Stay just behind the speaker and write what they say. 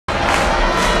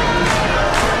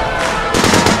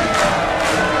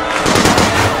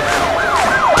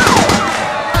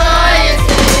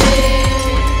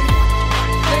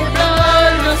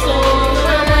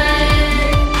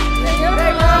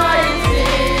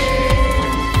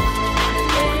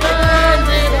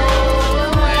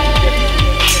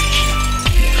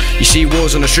see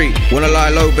wars on the street. Wanna lie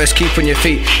low, best keep on your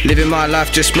feet. Living my life,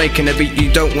 just making a beat.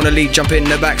 You don't wanna lead, jump in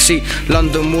the back seat.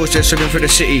 London wars, just looking through the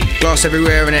city. Glass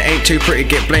everywhere and it ain't too pretty.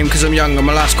 Get blamed cause I'm young and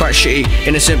my life's quite shitty.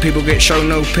 Innocent people get shown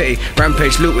no pity.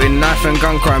 Rampage, looting, knife and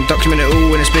gun crime. Document it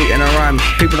all in a beat and a rhyme.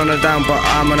 People on the down but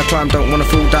I'm on a climb. Don't wanna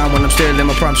fall down when I'm still in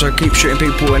my prime. So I keep shooting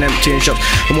people and emptying shops.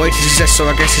 I'm waiting to success, so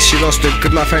I guess if she lost. A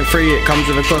good life ain't free, it comes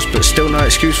with a cost. But still no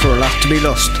excuse for a life to be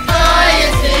lost.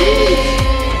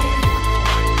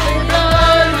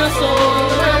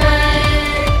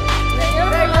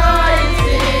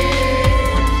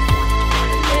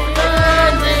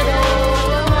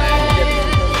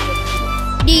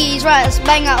 These riots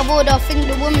bang out of order. I think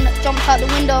the woman that jumped out the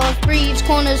window breathes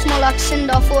corners more like a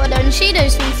cinder. I thought I'd only see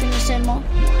those things in the cinema.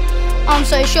 I'm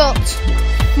so shocked.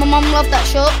 My mum loved that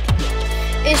shop.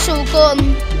 It's all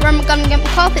gone. Where am I gonna get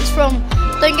my carpets from?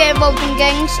 Don't get involved in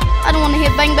gangs. I don't wanna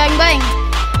hear bang bang bang.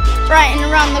 Writing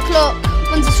around the clock.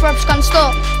 When's this rubbish gonna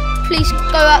stop? Police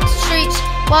go out to the streets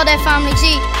while their families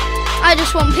eat. I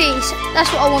just want peace.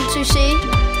 That's what I want to see.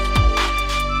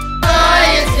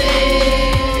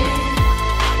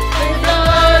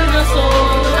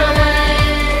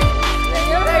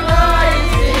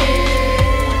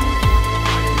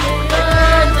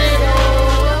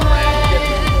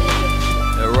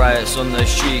 Riots on the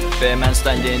street, bare man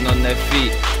standing on their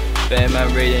feet. Bare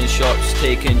man raiding shops,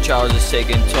 taking trousers,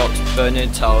 taking tops.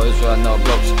 Burning towers round our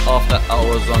blocks, after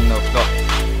hours on the clock.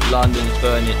 London's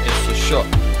burning, it's a shock.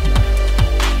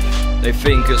 They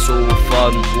think it's all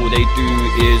fun, all they do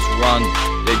is run.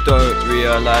 They don't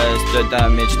realise the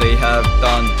damage they have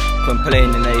done.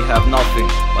 Complaining they have nothing,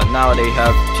 but now they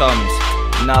have tons.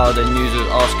 Now the news is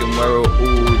asking where are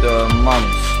all the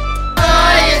mums.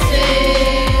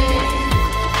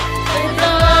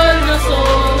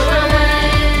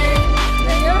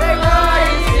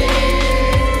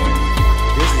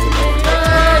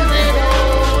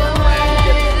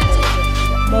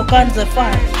 More guns and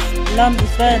fights, London's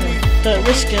burning, don't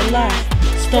risk your life.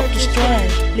 Stop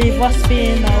destroying, leave us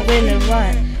being our will and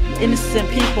right. Innocent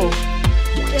people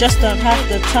just don't have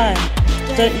the time.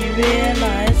 Don't you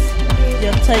realise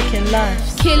you're taking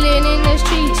lives? Killing in the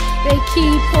streets, they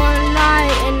keep on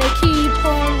lying, they keep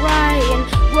on rioting,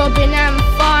 robbing and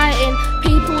fighting.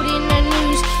 People in the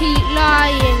news keep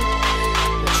lying,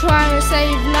 trying to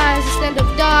save lives instead of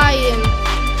dying.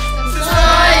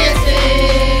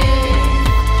 Society.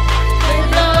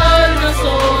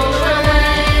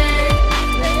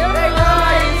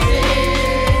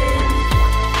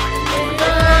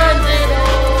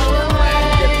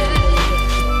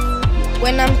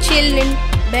 When I'm chilling,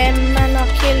 bare man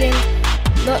are killing.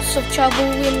 Lots of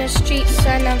trouble in the streets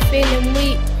and I'm feeling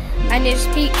weak. And it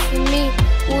speaks for me,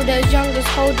 all those youngers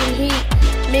holding heat.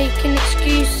 Making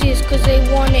excuses cause they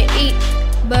wanna eat.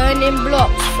 Burning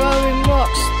blocks, throwing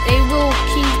rocks. They will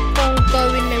keep on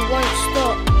going, they won't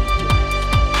stop.